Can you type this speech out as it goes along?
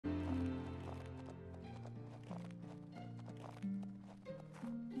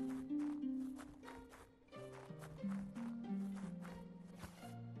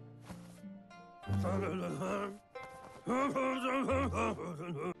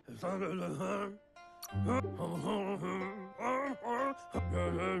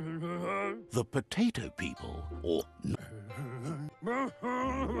The potato people, or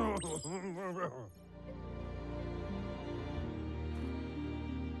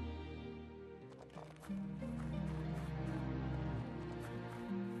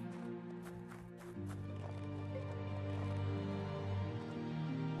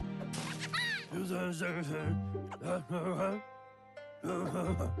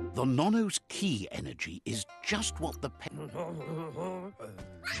the nono's key energy is just what the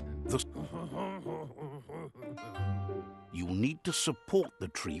you'll need to support the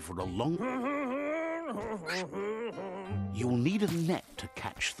tree for a long... You'll need a net to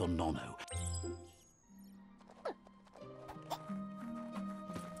catch the nono.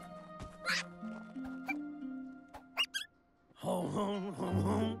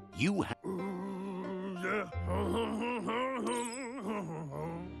 You have...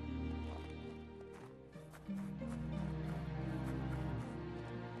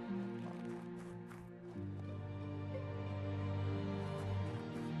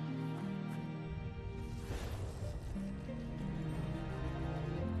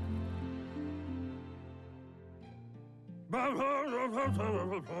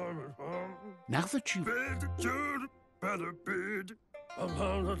 Now that you've...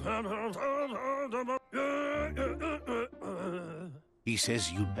 He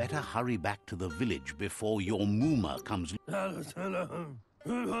says you'd better hurry back to the village before your Mooma comes...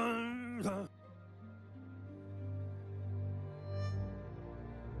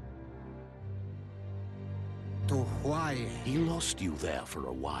 He lost you there for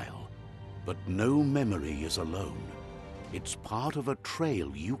a while, but no memory is alone. It's part of a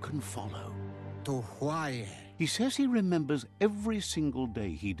trail you can follow. He says he remembers every single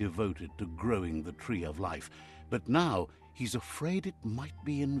day he devoted to growing the tree of life, but now he's afraid it might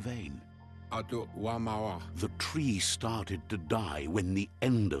be in vain. The tree started to die when the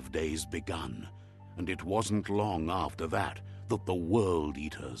end of days begun, and it wasn't long after that that the World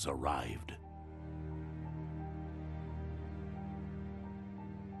Eaters arrived.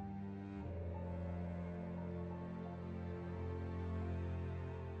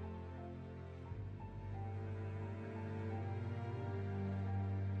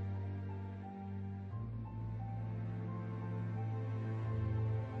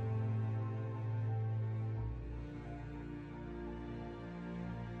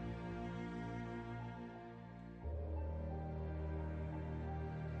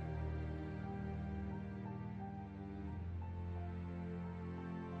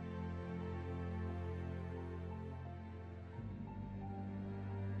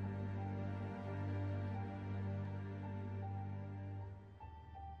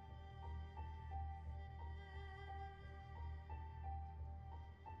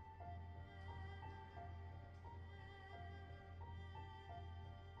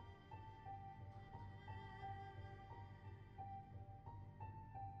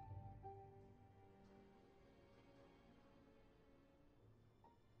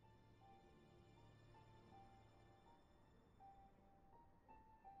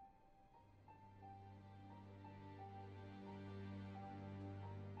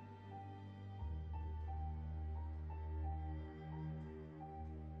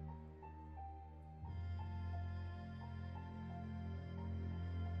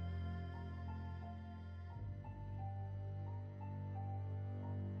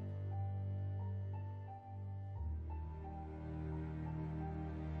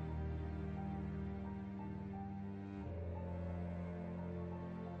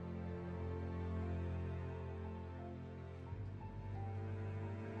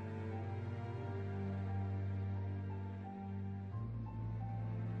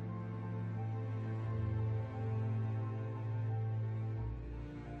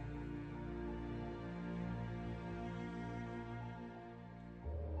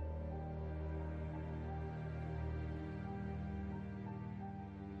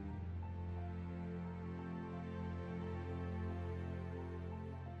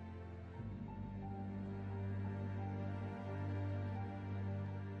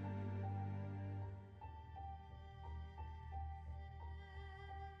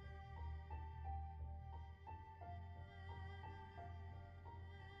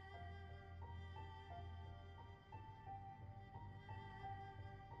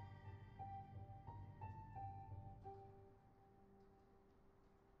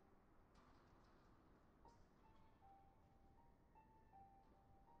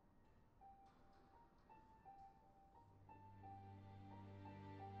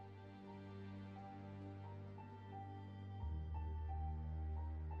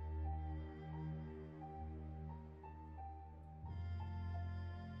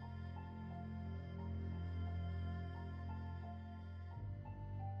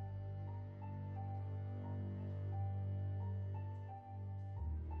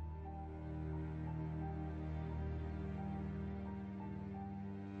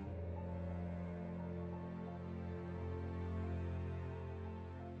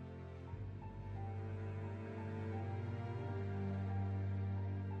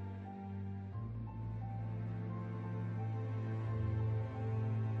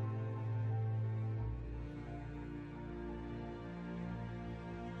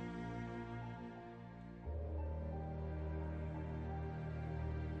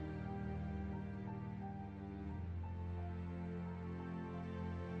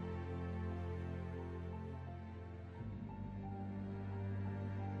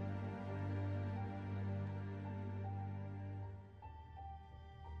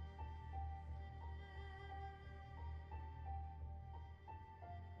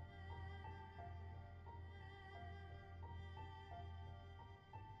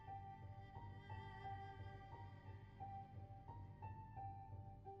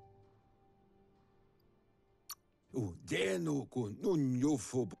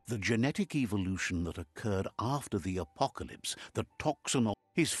 The genetic evolution that occurred after the apocalypse, the toxin.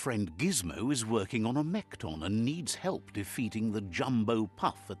 His friend Gizmo is working on a Mekton and needs help defeating the Jumbo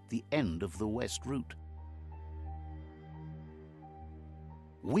Puff at the end of the West Route.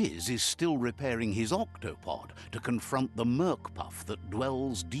 Wiz is still repairing his octopod to confront the Merc Puff that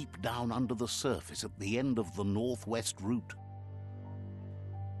dwells deep down under the surface at the end of the Northwest Route.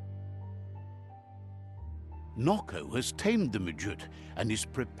 Nocco has tamed the midget and is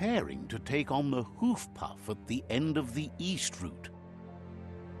preparing to take on the Hoof Puff at the end of the East Route.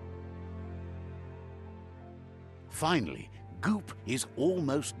 Finally, Goop is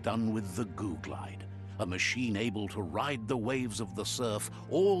almost done with the Goo Glide, a machine able to ride the waves of the surf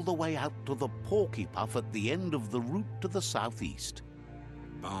all the way out to the Porky Puff at the end of the route to the southeast.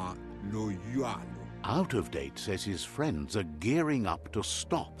 Out of Date says his friends are gearing up to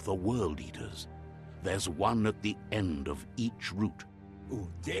stop the World Eaters. There's one at the end of each route.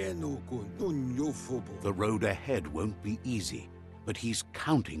 The road ahead won't be easy, but he's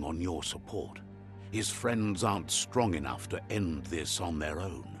counting on your support. His friends aren't strong enough to end this on their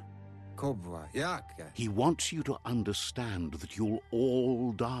own. He wants you to understand that you'll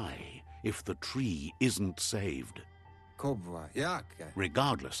all die if the tree isn't saved.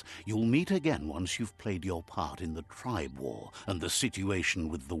 Regardless, you'll meet again once you've played your part in the tribe war and the situation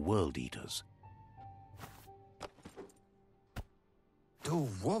with the World Eaters.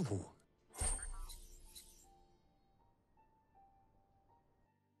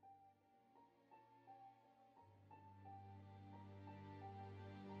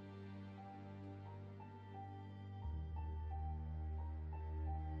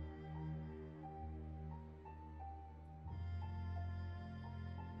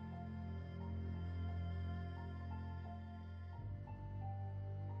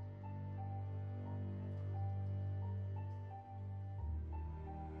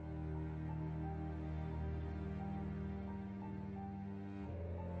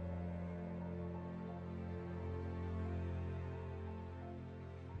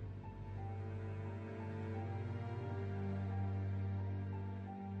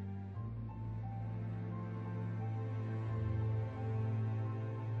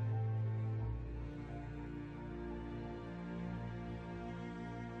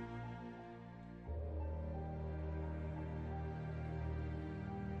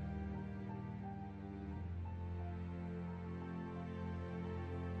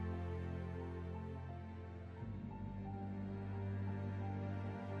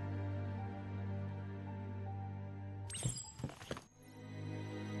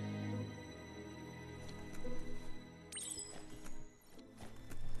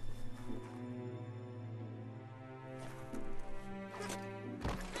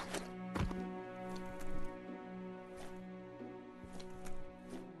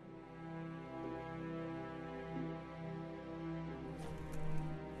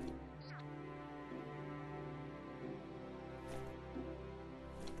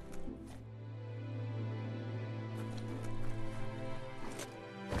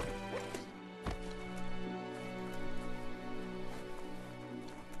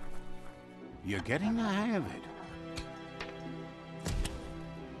 You're getting the hang of it.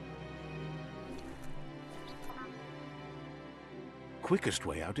 Quickest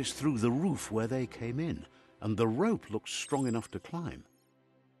way out is through the roof where they came in, and the rope looks strong enough to climb.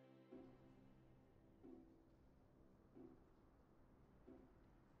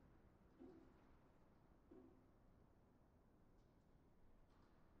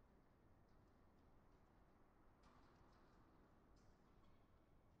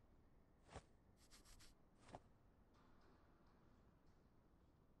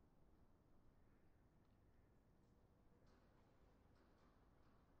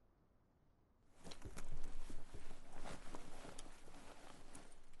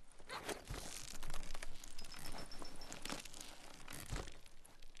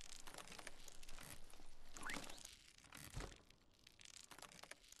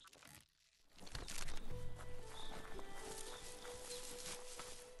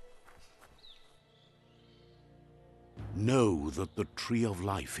 Know that the Tree of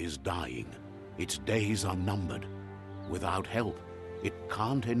Life is dying. Its days are numbered. Without help, it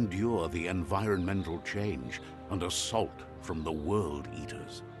can't endure the environmental change and assault from the World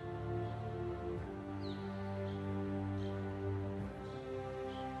Eaters.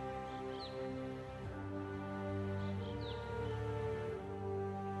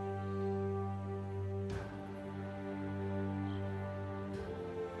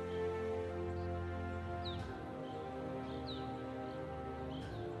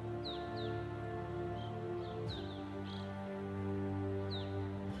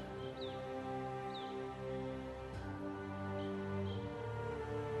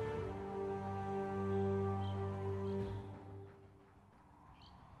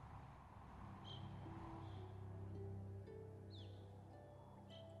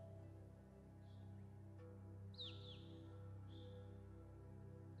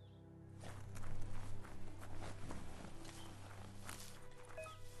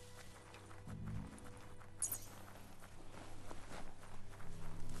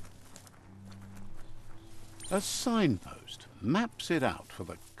 A signpost maps it out for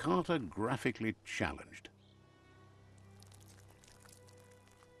the cartographically challenged.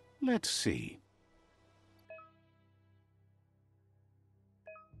 Let's see.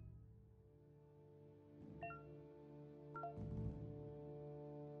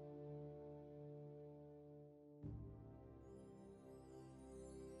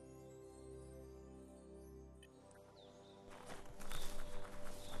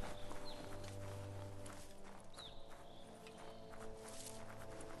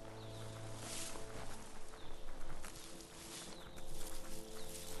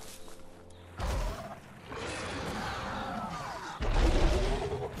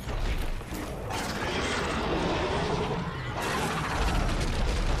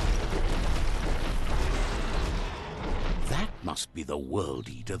 Must be the World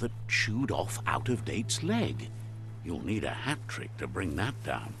Eater that chewed off Out-of-Date's leg. You'll need a hat trick to bring that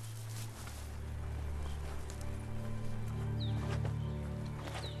down.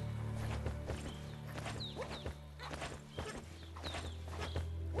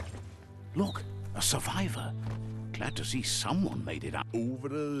 Look, a survivor. Glad to see someone made it out.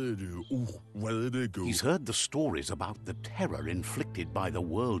 He's heard the stories about the terror inflicted by the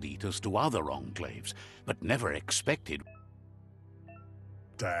World Eaters to other enclaves, but never expected.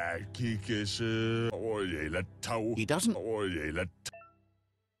 He doesn't.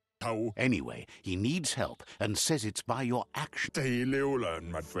 Anyway, he needs help and says it's by your action.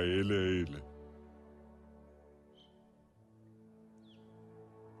 That's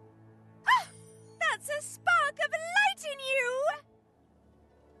a spark of light in you!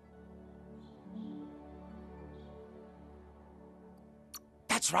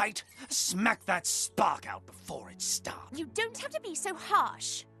 That's right. Smack that spark out before it starts. You don't have to be so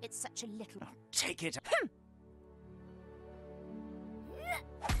harsh. It's such a little... Take it.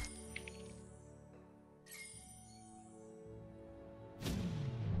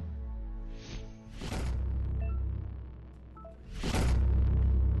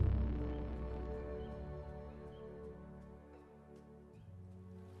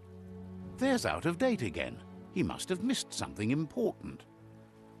 There's Out-of-Date again. He must have missed something important.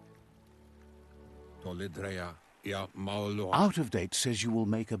 Out-of-Date says you will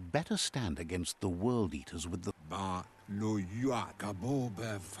make a better stand against the World Eaters with the...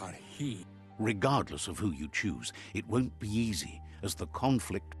 Regardless of who you choose, it won't be easy, as the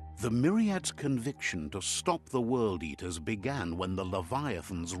conflict... The Myriad's conviction to stop the World Eaters began when the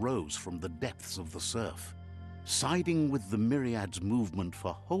Leviathans rose from the depths of the surf. Siding with the Myriad's movement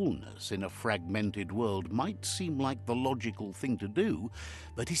for wholeness in a fragmented world might seem like the logical thing to do,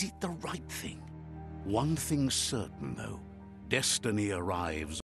 but is it the right thing? One thing's certain, though. Destiny arrives